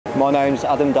My name's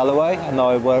Adam Dalloway and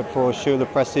I work for Schuler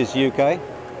Presses UK.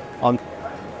 I'm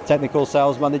Technical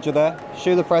Sales Manager there.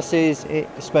 Schuler Presses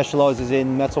specialises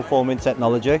in metal forming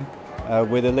technology.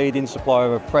 We're the leading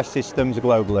supplier of press systems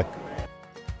globally.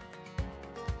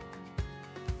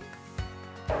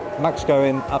 MACH's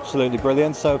going absolutely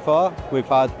brilliant so far. We've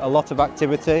had a lot of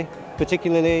activity,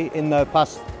 particularly in the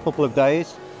past couple of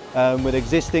days, with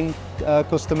existing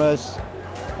customers,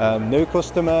 new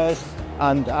customers,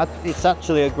 and it's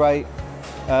actually a great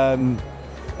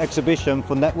exhibition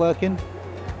for networking.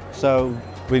 So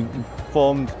we've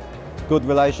formed good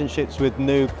relationships with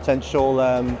new potential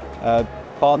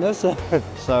partners.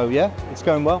 So yeah, it's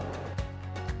going well.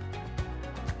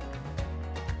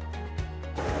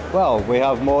 Well, we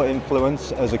have more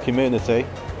influence as a community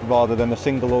rather than a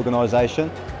single organisation,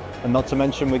 and not to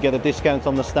mention we get a discount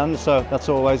on the stand, so that's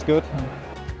always good.